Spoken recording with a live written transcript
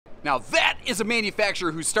Now that is a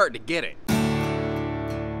manufacturer who's starting to get it.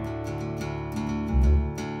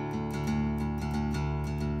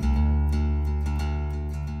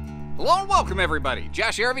 Hello and welcome everybody.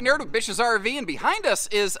 Josh RV Nerd with Bish's RV, and behind us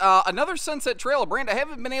is another Sunset Trail, a brand I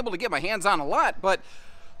haven't been able to get my hands on a lot, but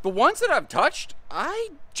the ones that I've touched, I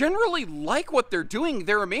generally like what they're doing.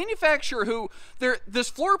 They're a manufacturer who, this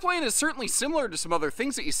floor plan is certainly similar to some other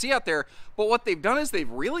things that you see out there, but what they've done is they've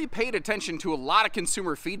really paid attention to a lot of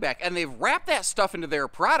consumer feedback, and they've wrapped that stuff into their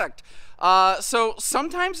product. So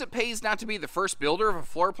sometimes it pays not to be the first builder of a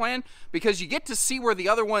floor plan, because you get to see where the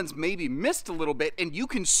other ones maybe missed a little bit, and you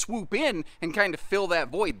can swoop in and kind of fill that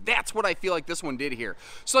void. That's what I feel like this one did here.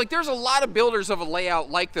 So like, there's a lot of builders of a layout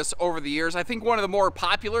like this over the years. I think one of the more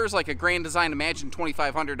popular is like a Grand Design Imagine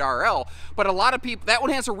 2500 RL, but a lot of people, that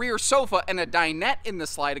one has a rear sofa and a dinette in the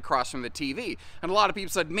slide across from the TV. And a lot of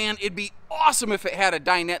people said, man, it'd be awesome if it had a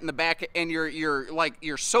dinette in the back and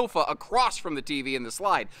your sofa across from the TV in the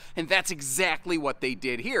slide. And that's exactly what they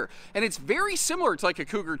did here. And it's very similar to like a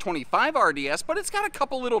Cougar 25 RDS, but it's got a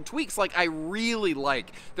couple little tweaks. Like, I really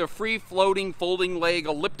like the free floating folding leg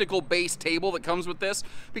elliptical base table that comes with this,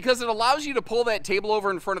 because it allows you to pull that table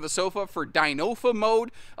over in front of the sofa for Dinofa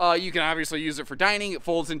mode. You can obviously use it for dining. It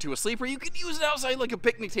folds into a sleeper. You can use it outside like a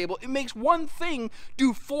picnic table. It makes one thing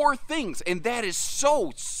do four things, and that is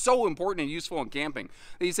so important and useful in camping.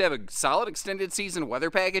 These have a solid extended season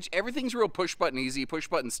weather package. Everything's real push button easy, push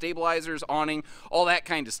button stabilizers, awning, all that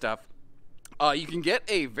kind of stuff. You can get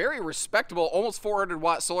a very respectable, almost 400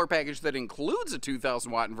 watt solar package that includes a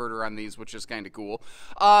 2000 watt inverter on these, which is kind of cool.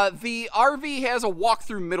 The RV has a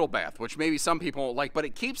walk-through middle bath, which maybe some people won't like, but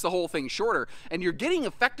it keeps the whole thing shorter, and you're getting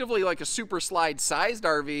effectively like a super slide sized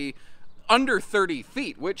RV under 30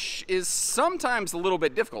 feet, which is sometimes a little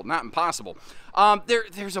bit difficult, not impossible.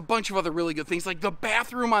 There's a bunch of other really good things, like the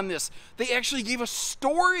bathroom on this. They actually gave us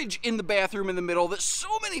storage in the bathroom in the middle that so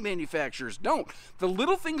many manufacturers don't. The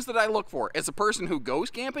little things that I look for as a person who goes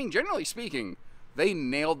camping, generally speaking, they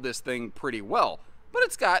nailed this thing pretty well. But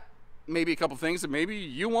it's got maybe a couple things that maybe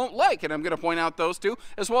you won't like, and I'm going to point out those two,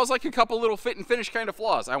 as well as like a couple little fit and finish kind of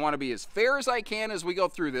flaws. I want to be as fair as I can as we go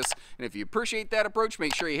through this, and if you appreciate that approach,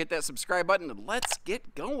 make sure you hit that subscribe button, and let's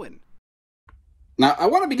get going. Now, I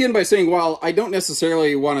want to begin by saying, while I don't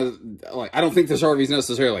necessarily want to, I don't think this RV is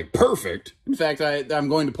necessarily perfect. In fact, I'm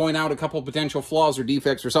going to point out a couple potential flaws or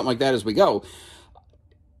defects or something like that as we go.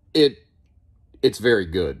 It's very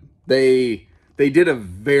good. They did a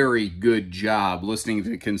very good job listening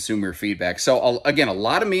to consumer feedback. So again, a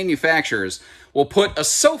lot of manufacturers will put a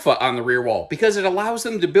sofa on the rear wall because it allows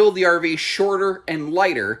them to build the RV shorter and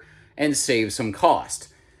lighter and save some cost.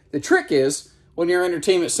 The trick is, when your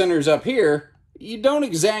entertainment center is up here, you don't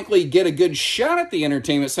exactly get a good shot at the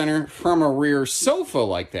entertainment center from a rear sofa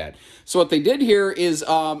like that. So what they did here is,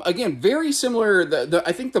 again, very similar.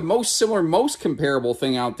 I think the most comparable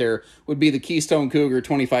thing out there would be the Keystone Cougar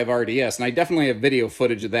 25 RDS, and I definitely have video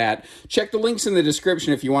footage of that. Check the links in the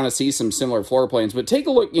description if you want to see some similar floor plans, but take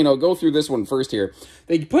a look, go through this one first here.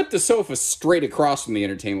 They put the sofa straight across from the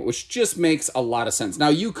entertainment, which just makes a lot of sense. Now,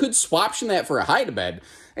 you could swaption that for a hide-a-bed,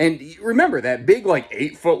 and remember, that big, like,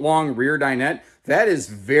 8-foot-long rear dinette, that is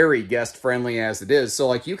very guest-friendly as it is. So,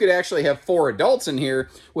 like, you could actually have 4 adults in here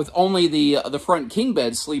with only the front king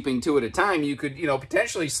bed sleeping 2 at a time. You could,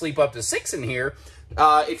 potentially sleep up to 6 in here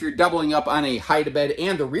if you're doubling up on a hide-a-bed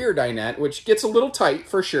and the rear dinette, which gets a little tight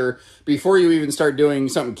for sure before you even start doing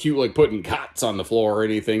something cute like putting cots on the floor or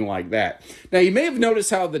anything like that. Now, you may have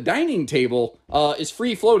noticed how the dining table is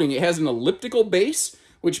free-floating. It has an elliptical base,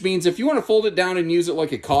 which means if you want to fold it down and use it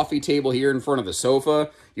like a coffee table here in front of the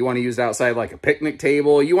sofa, you want to use it outside like a picnic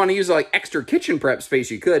table, you want to use it like extra kitchen prep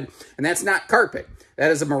space, you could, and that's not carpet.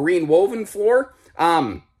 That is a marine woven floor.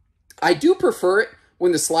 I do prefer it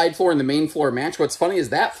when the slide floor and the main floor match. What's funny is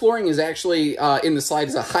that flooring is actually, in the slide,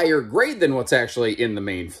 is a higher grade than what's actually in the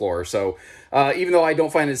main floor. So even though I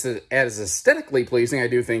don't find it as aesthetically pleasing, I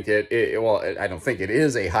do think I don't think it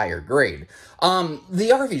is a higher grade. The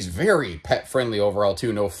RV is very pet-friendly overall,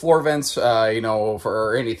 too. No floor vents,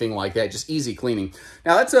 or anything like that. Just easy cleaning.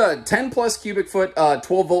 Now, that's a 10-plus cubic foot,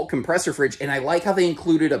 12-volt compressor fridge, and I like how they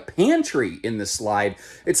included a pantry in the slide.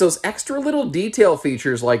 It's those extra little detail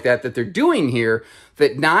features like that they're doing here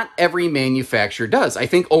that not every manufacturer does. I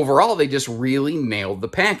think overall, they just really nailed the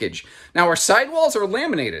package. Now, our sidewalls are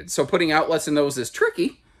laminated, so putting outlets in those is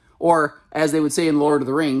tricky, or as they would say in Lord of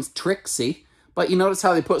the Rings, tricksy. But you notice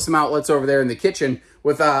how they put some outlets over there in the kitchen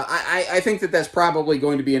with, I think that's probably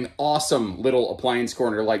going to be an awesome little appliance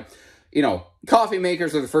corner. Like, you know, coffee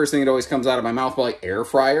makers are the first thing that always comes out of my mouth, but like air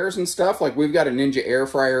fryers and stuff. Like we've got a Ninja air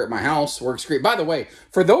fryer at my house, works great. By the way,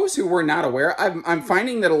 for those who were not aware, I'm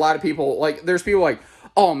finding that a lot of people, like there's people like,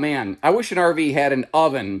 oh man, I wish an RV had an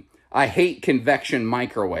oven. I hate convection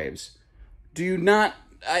microwaves. Do you not,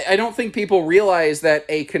 I don't think people realize that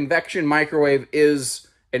a convection microwave is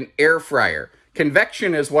an air fryer.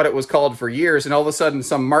 Convection is what it was called for years, and all of a sudden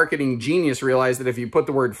some marketing genius realized that if you put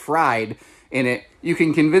the word fried in it, you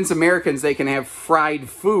can convince Americans they can have fried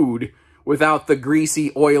food without the greasy,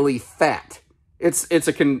 oily fat.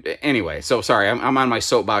 Anyway, so sorry, I'm on my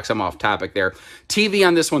soapbox, I'm off topic there. TV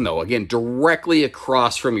on this one though, again, directly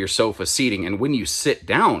across from your sofa seating, and when you sit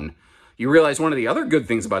down, you realize one of the other good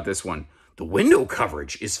things about this one, the window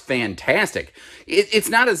coverage is fantastic. It's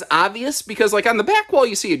not as obvious because like on the back wall,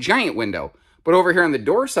 you see a giant window. But over here on the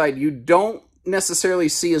door side, you don't necessarily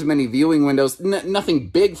see as many viewing windows. Nothing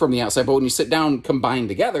big from the outside, but when you sit down combined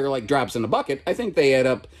together, like drops in a bucket, I think they add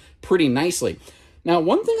up pretty nicely. Now,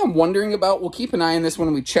 one thing I'm wondering about, we'll keep an eye on this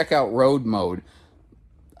when we check out road mode.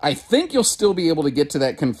 I think you'll still be able to get to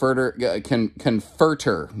that converter.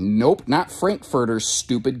 Nope, not Frankfurter,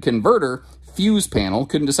 stupid converter. Fuse panel.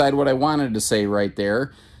 Couldn't decide what I wanted to say right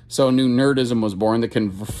there. So new nerdism was born, the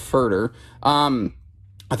converter.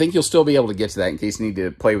 I think you'll still be able to get to that in case you need to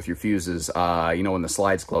play with your fuses, you know, when the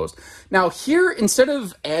slide's closed. Now here, instead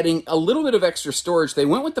of adding a little bit of extra storage, they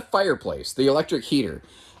went with the fireplace, the electric heater.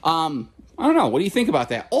 I don't know, what do you think about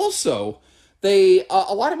that? Also, a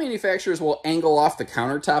lot of manufacturers will angle off the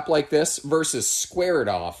countertop like this versus square it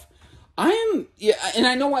off. Yeah, and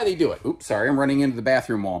I know why they do it. Oops, sorry, I'm running into the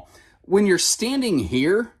bathroom wall. When you're standing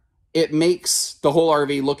here, it makes the whole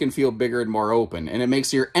RV look and feel bigger and more open, and it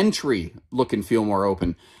makes your entry look and feel more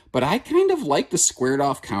open. But I kind of like the squared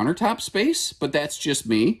off countertop space, but that's just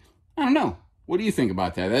me. I don't know. What do you think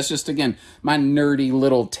about that? That's just, again, my nerdy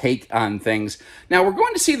little take on things. Now, we're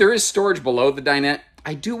going to see there is storage below the dinette.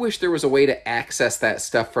 I do wish there was a way to access that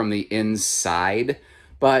stuff from the inside,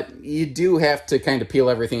 but you do have to kind of peel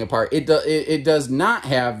everything apart. It does not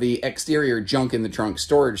have the exterior junk in the trunk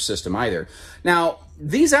storage system either. Now,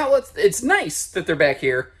 these outlets, it's nice that they're back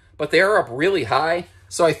here, but they are up really high.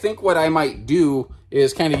 So I think what I might do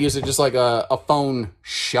is kind of use it just like a phone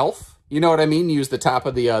shelf. You know what I mean? Use the top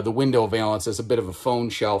of the window valance as a bit of a phone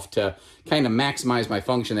shelf to kind of maximize my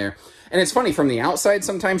function there. And it's funny, from the outside,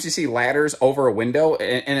 sometimes you see ladders over a window,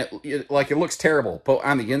 and it looks terrible. But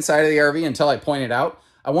on the inside of the RV, until I point it out,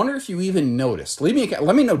 I wonder if you even noticed. Let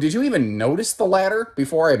me know, did you even notice the ladder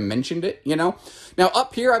before I mentioned it, you know? Now,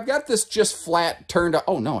 up here, I've got this just flat turned off.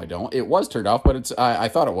 Oh, no, I don't. It was turned off, but I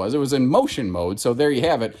thought it was. It was in motion mode, so there you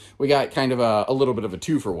have it. We got kind of a little bit of a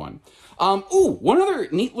 2-for-1. Ooh, one other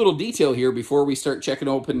neat little detail here before we start checking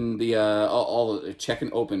open the,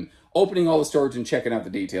 opening all the storage and checking out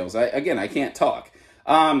the details. Again, I can't talk.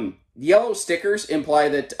 Yellow stickers imply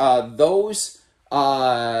that those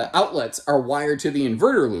outlets are wired to the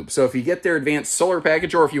inverter loop. So if you get their advanced solar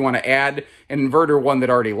package, or if you want to add an inverter one that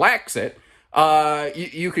already lacks it,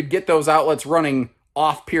 you could get those outlets running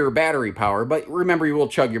off pure battery power. But remember, you will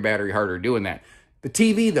chug your battery harder doing that. The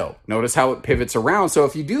TV, though, notice how it pivots around. So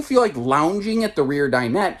if you do feel like lounging at the rear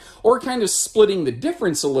dinette or kind of splitting the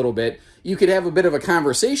difference a little bit, you could have a bit of a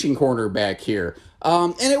conversation corner back here.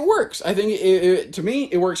 And it works. I think, to me,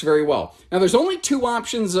 it works very well. Now, there's only 2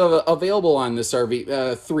 options available on this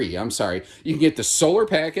RV. 3, I'm sorry. You can get the solar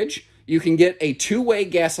package. You can get a 2-way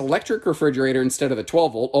gas-electric refrigerator instead of the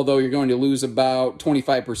 12-volt, although you're going to lose about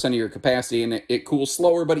 25% of your capacity, and it cools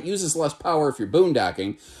slower, but it uses less power if you're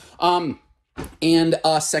boondocking. And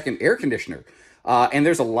a second air conditioner. And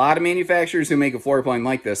there's a lot of manufacturers who make a floor plan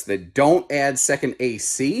like this that don't add second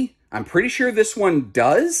AC. I'm pretty sure this one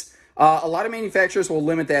does. A lot of manufacturers will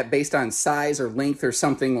limit that based on size or length or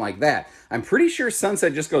something like that. I'm pretty sure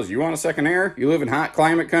Sunset just goes, you want a second air? You live in hot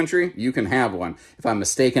climate country? You can have one. If I'm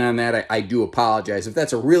mistaken on that, I do apologize. If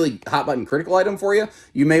that's a really hot button critical item for you,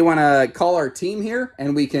 you may want to call our team here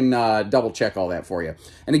and we can double check all that for you.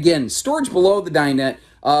 And again, storage below the dinette.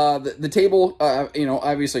 The table, you know,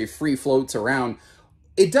 obviously free floats around.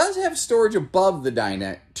 It does have storage above the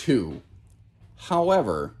dinette too.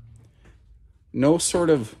 However, no sort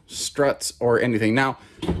of struts or anything. Now,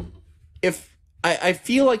 if I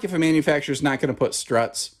feel like if a manufacturer's not going to put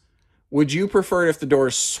struts, would you prefer it if the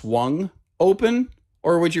doors swung open,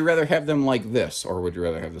 or would you rather have them like this, or would you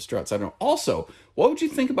rather have the struts? I don't know. Also, what would you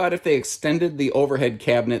think about if they extended the overhead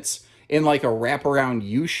cabinets in like a wraparound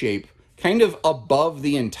U shape, kind of above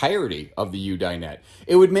the entirety of the U dinette?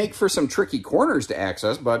 It would make for some tricky corners to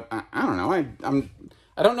access, but I don't know.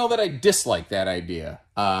 I don't know that I dislike that idea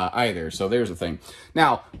either, so there's the thing.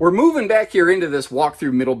 Now, we're moving back here into this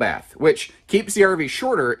walk-through middle bath, which keeps the RV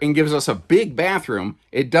shorter and gives us a big bathroom.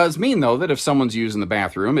 It does mean, though, that if someone's using the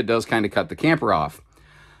bathroom, it does kind of cut the camper off.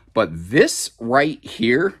 But this right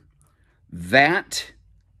here, that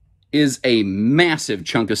is a massive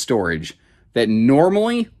chunk of storage that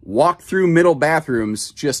normally walk-through middle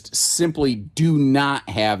bathrooms just simply do not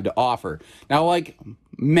have to offer. Now, like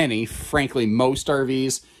many, frankly, most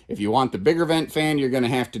RVs, if you want the bigger vent fan, you're going to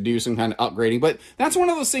have to do some kind of upgrading. But that's one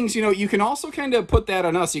of those things, you know, you can also kind of put that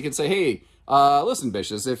on us. You can say, hey, listen,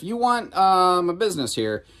 Bishes, if you want a business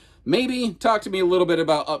here, maybe talk to me a little bit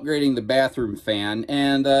about upgrading the bathroom fan,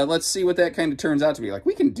 and let's see what that kind of turns out to be. Like,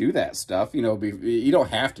 we can do that stuff, you know, you don't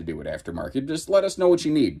have to do it aftermarket. Just let us know what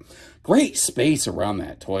you need. Great space around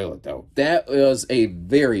that toilet, though. That was a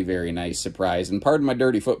very, very nice surprise, and pardon my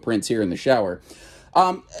dirty footprints here in the shower.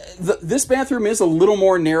 This bathroom is a little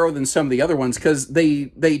more narrow than some of the other ones because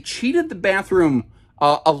they cheated the bathroom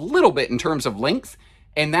a little bit in terms of length,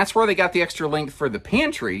 and that's where they got the extra length for the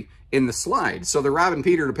pantry in the slide. So they're robbing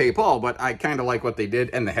Peter to pay Paul, but I kind of like what they did.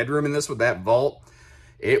 And the headroom in this with that vault,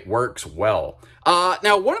 it works well.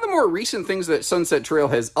 Now, one of the more recent things that Sunset Trail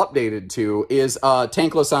has updated to is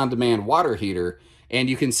tankless on-demand water heater. And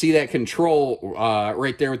you can see that control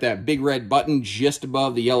right there with that big red button just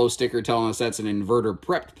above the yellow sticker telling us that's an inverter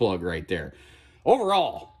prepped plug right there.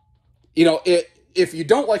 Overall, you know, if you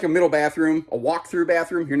don't like a middle bathroom, a walk-through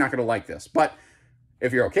bathroom, you're not going to like this. But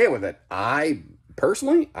if you're okay with it,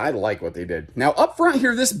 personally, I like what they did. Now, up front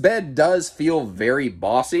here, this bed does feel very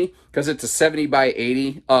bossy because it's a 70 by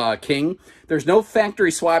 80 king. There's no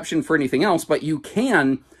factory swaption for anything else, but you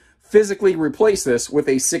can physically replace this with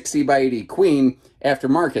a 60 by 80 queen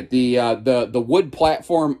aftermarket. The wood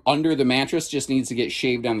platform under the mattress just needs to get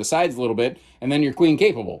shaved on the sides a little bit, and then you're queen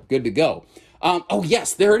capable. Good to go. Oh,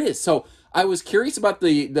 yes, there it is. So I was curious about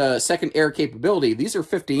the second air capability. These are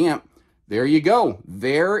 50 amp. There you go.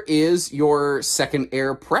 There is your second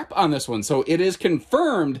air prep on this one. So it is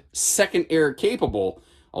confirmed second air capable.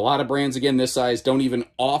 A lot of brands, again, this size don't even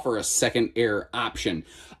offer a second air option.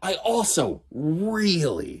 I also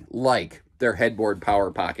really like their headboard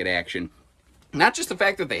power pocket action. Not just the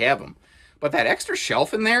fact that they have them, but that extra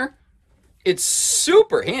shelf in there, it's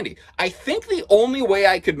super handy. I think the only way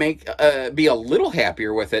I could be a little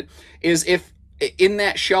happier with it is if in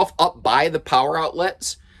that shelf up by the power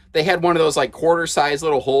outlets, they had one of those like quarter size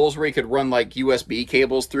little holes where you could run like USB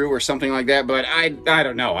cables through or something like that. But I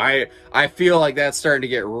don't know. I feel like that's starting to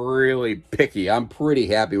get really picky. I'm pretty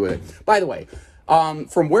happy with it. By the way,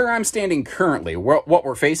 from where I'm standing currently, what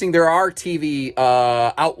we're facing, there are TV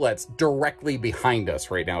outlets directly behind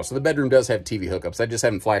us right now. So the bedroom does have TV hookups. I just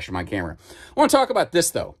haven't flashed in my camera. I want to talk about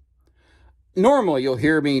this though. Normally you'll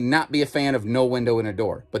hear me not be a fan of no window in a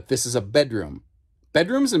door, but this is a bedroom.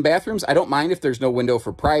 Bedrooms and bathrooms, I don't mind if there's no window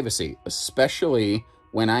for privacy, especially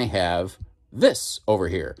when I have this over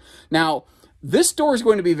here. Now, this door is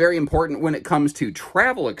going to be very important when it comes to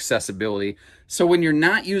travel accessibility. So when you're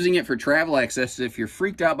not using it for travel access, if you're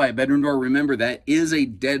freaked out by a bedroom door, remember that is a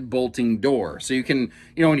dead bolting door. So you can,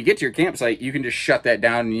 you know, when you get to your campsite, you can just shut that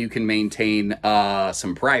down and you can maintain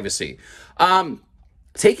some privacy.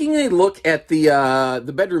 Taking a look at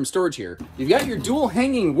the bedroom storage here, you've got your dual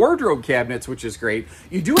hanging wardrobe cabinets, which is great.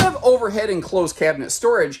 You do have overhead and closed cabinet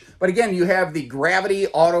storage, but again, you have the gravity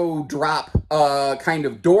auto drop kind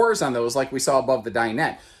of doors on those like we saw above the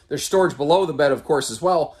dinette. There's storage below the bed, of course, as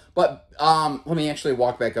well, but let me actually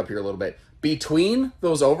walk back up here a little bit. Between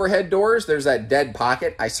those overhead doors, there's that dead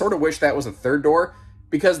pocket. I sort of wish that was a third door,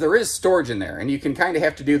 because there is storage in there, and you can kind of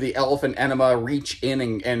have to do the elephant enema, reach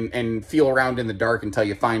in and feel around in the dark until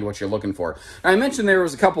you find what you're looking for. Now, I mentioned there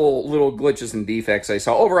was a couple little glitches and defects I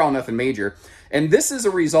saw. Overall, nothing major. And this is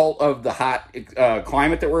a result of the hot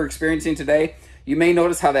climate that we're experiencing today. You may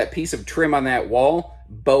notice how that piece of trim on that wall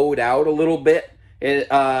bowed out a little bit. It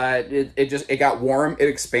got warm, it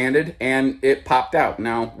expanded, and it popped out.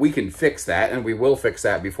 Now, we can fix that, and we will fix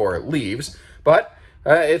that before it leaves, but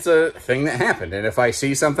it's a thing that happened, and if I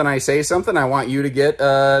see something, I say something. I want you to get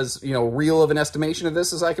as real of an estimation of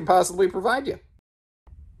this as I can possibly provide you.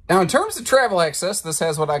 Now, in terms of travel access, this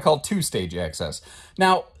has what I call two-stage access.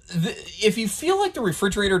 Now, if you feel like the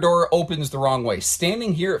refrigerator door opens the wrong way,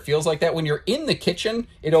 standing here, it feels like that. When you're in the kitchen,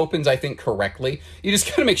 it opens, I think, correctly. You just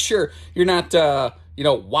gotta make sure you're not,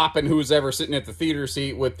 whopping who's ever sitting at the theater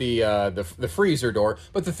seat with the freezer door.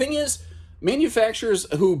 But the thing is, manufacturers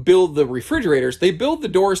who build the refrigerators, they build the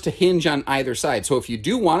doors to hinge on either side. So if you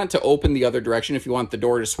do want it to open the other direction, if you want the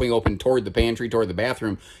door to swing open toward the pantry, toward the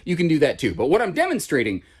bathroom, you can do that too. But what I'm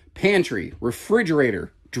demonstrating, pantry,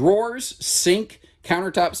 refrigerator, drawers, sink,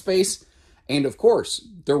 countertop space, and of course,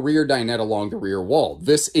 the rear dinette along the rear wall.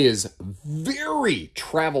 This is very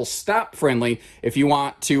travel stop friendly if you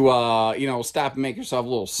want to, you know, stop and make yourself a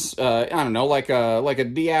little, I don't know, like a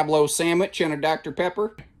Diablo sandwich and a Dr.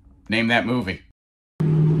 Pepper. Name that movie.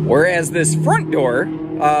 Whereas this front door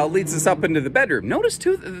leads us up into the bedroom. Notice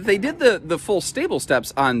too, they did the full stable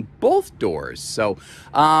steps on both doors. So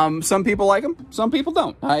some people like them, some people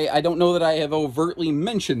don't. I don't know that I have overtly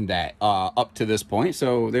mentioned that up to this point.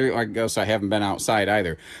 So there, I guess I haven't been outside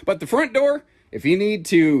either. But the front door, if you need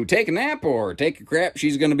to take a nap or take a crap,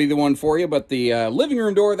 she's going to be the one for you. But the living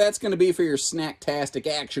room door, that's going to be for your snacktastic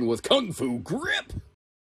action with Kung Fu Grip.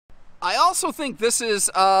 I also think this is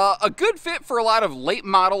a good fit for a lot of late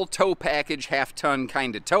model tow package, half-ton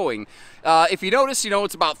kind of towing. If you notice, you know,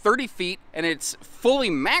 it's about 30 feet and it's fully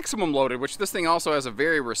maximum loaded, which this thing also has a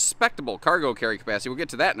very respectable cargo carry capacity. We'll get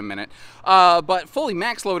to that in a minute. But fully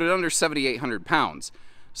max loaded under 7,800 pounds.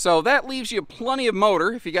 So that leaves you plenty of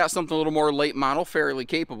motor, if you got something a little more late model, fairly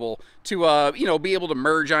capable, to, you know, be able to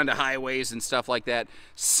merge onto highways and stuff like that.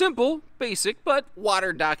 Simple, basic, but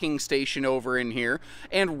water docking station over in here.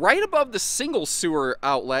 And right above the single sewer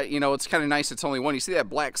outlet, you know, it's kind of nice, it's only one. You see that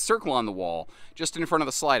black circle on the wall, just in front of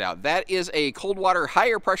the slide out. That is a cold water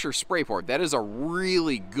higher pressure spray port. That is a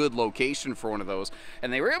really good location for one of those.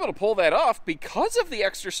 And they were able to pull that off because of the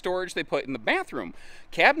extra storage they put in the bathroom.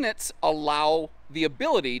 Cabinets allow the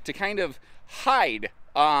ability to kind of hide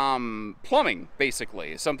plumbing,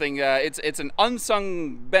 basically. Something, it's an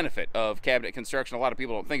unsung benefit of cabinet construction a lot of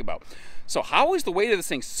people don't think about. So how is the weight of this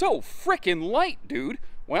thing so frickin' light, dude?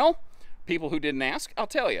 Well, people who didn't ask, I'll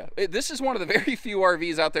tell you. This is one of the very few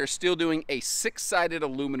RVs out there still doing a 6-sided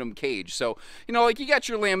aluminum cage. So, you know, like you got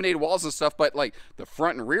your laminated walls and stuff, but like the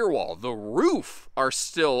front and rear wall, the roof are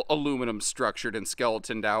still aluminum structured and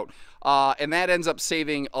skeletoned out. And that ends up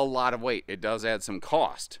saving a lot of weight. It does add some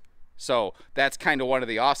cost. So that's kind of one of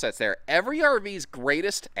the offsets there. Every RV's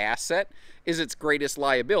greatest asset is its greatest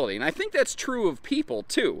liability. And I think that's true of people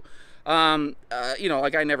too. You know,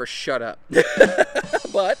 like I never shut up.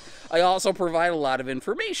 But I also provide a lot of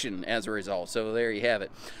information as a result. So there you have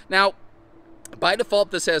it. Now, by default,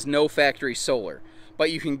 this has no factory solar. But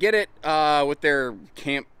you can get it with their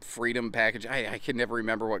Camp Freedom package. I can never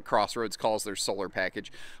remember what Crossroads calls their solar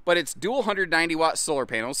package. But it's dual 190 watt solar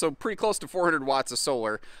panels, so pretty close to 400 watts of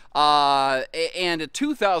solar, and a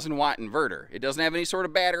 2,000 watt inverter. It doesn't have any sort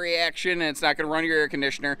of battery action, and it's not going to run your air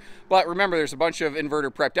conditioner. But remember, there's a bunch of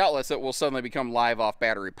inverter prepped outlets that will suddenly become live off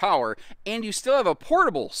battery power. And you still have a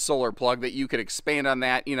portable solar plug that you could expand on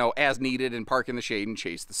that, you know, as needed and park in the shade and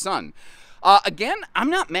chase the sun. Again, I'm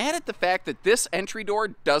not mad at the fact that this entry door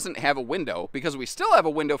doesn't have a window, because we still have a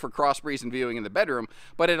window for cross breeze and viewing in the bedroom,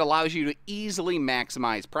 but it allows you to easily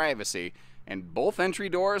maximize privacy. And both entry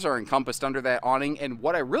doors are encompassed under that awning. And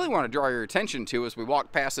what I really want to draw your attention to as we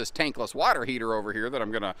walk past this tankless water heater over here that I'm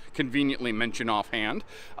going to conveniently mention offhand,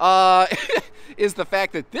 is the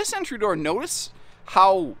fact that this entry door, notice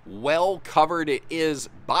how well covered it is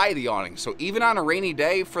by the awning. So even on a rainy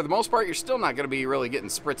day, for the most part, you're still not going to be really getting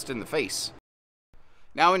spritzed in the face.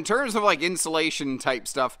 Now, in terms of like insulation type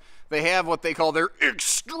stuff, they have what they call their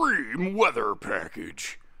extreme weather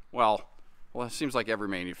package. Well, it seems like every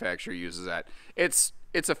manufacturer uses that.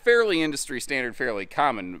 It's a fairly industry standard, fairly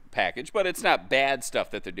common package, but it's not bad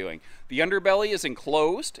stuff that they're doing. The underbelly is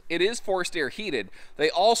enclosed. It is forced air heated. They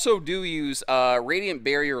also do use radiant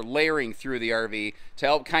barrier layering through the RV to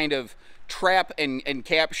help kind of trap and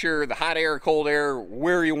capture the hot air, cold air,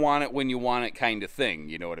 where you want it, when you want it kind of thing.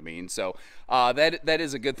 You know what I mean? So that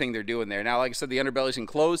is a good thing they're doing there. Now, like I said, the underbelly's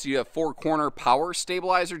enclosed. You have 4 corner power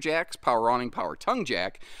stabilizer jacks, power awning, power tongue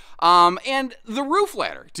jack, and the roof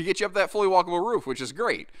ladder to get you up that fully walkable roof, which is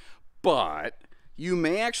great. But you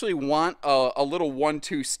may actually want a little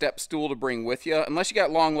 1-2 step stool to bring with you, unless you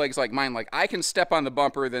got long legs like mine. Like I can step on the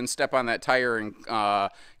bumper, then step on that tire and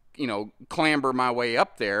you know, clamber my way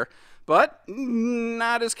up there. But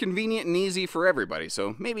not as convenient and easy for everybody.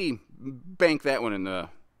 So maybe bank that one in the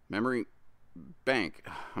memory bank.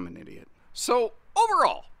 I'm an idiot. So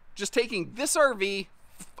overall, just taking this RV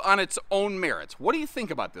on its own merits, what do you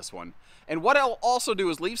think about this one? And what I'll also do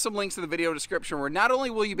is leave some links in the video description where not only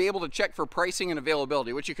will you be able to check for pricing and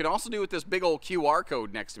availability, which you can also do with this big old QR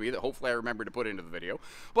code next to me that hopefully I remember to put into the video,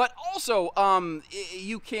 but also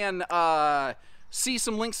you can see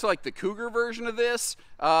some links to like the Cougar version of this,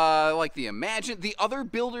 like the Imagine, the other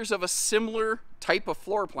builders of a similar type of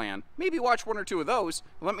floor plan. Maybe watch 1 or 2 of those.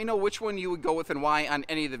 Let me know which one you would go with and why on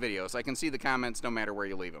any of the videos. I can see the comments no matter where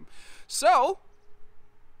you leave them. So,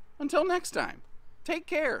 until next time, take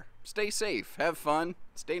care, stay safe, have fun,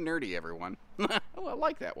 stay nerdy, everyone. Oh, I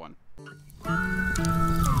like that one.